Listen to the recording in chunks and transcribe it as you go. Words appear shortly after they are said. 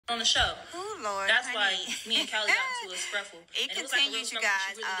on the show. Oh, Lord. That's honey. why me and Callie got into a scruffle. It and continues, it was like you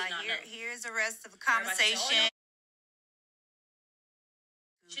guys. really Here's the rest of the conversation.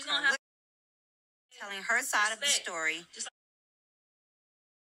 She's gonna have telling her side of the story.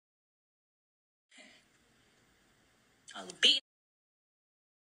 I was beating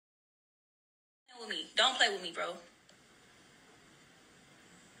with me. Don't play with me, bro.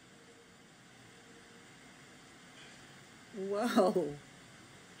 Whoa.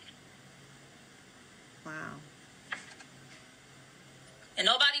 Wow. And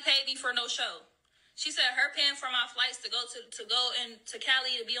nobody paid me for no show. She said her paying for my flights to go to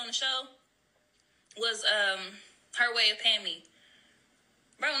Cali to be on the show was her way of paying me.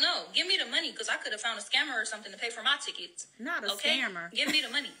 Bro, no, give me the money because I could have found a scammer or something to pay for my tickets. Not a scammer. Give me the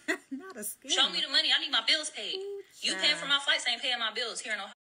money. Not a scammer. Show me the money. I need my bills paid. Ooh, you paying for my flights ain't paying my bills here in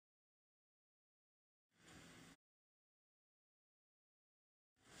Ohio.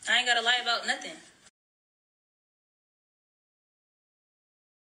 I ain't got to lie about nothing.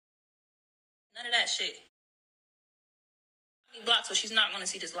 None of that shit. I blocked, so she's not going to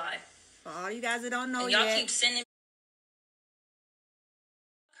see this live. For all you guys that don't know and y'all keep sending.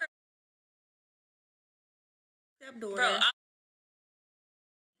 Stepdaughter. Bro,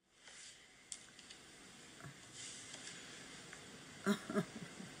 I'm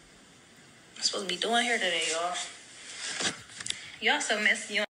supposed to be doing hair today, y'all. Y'all so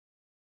messy.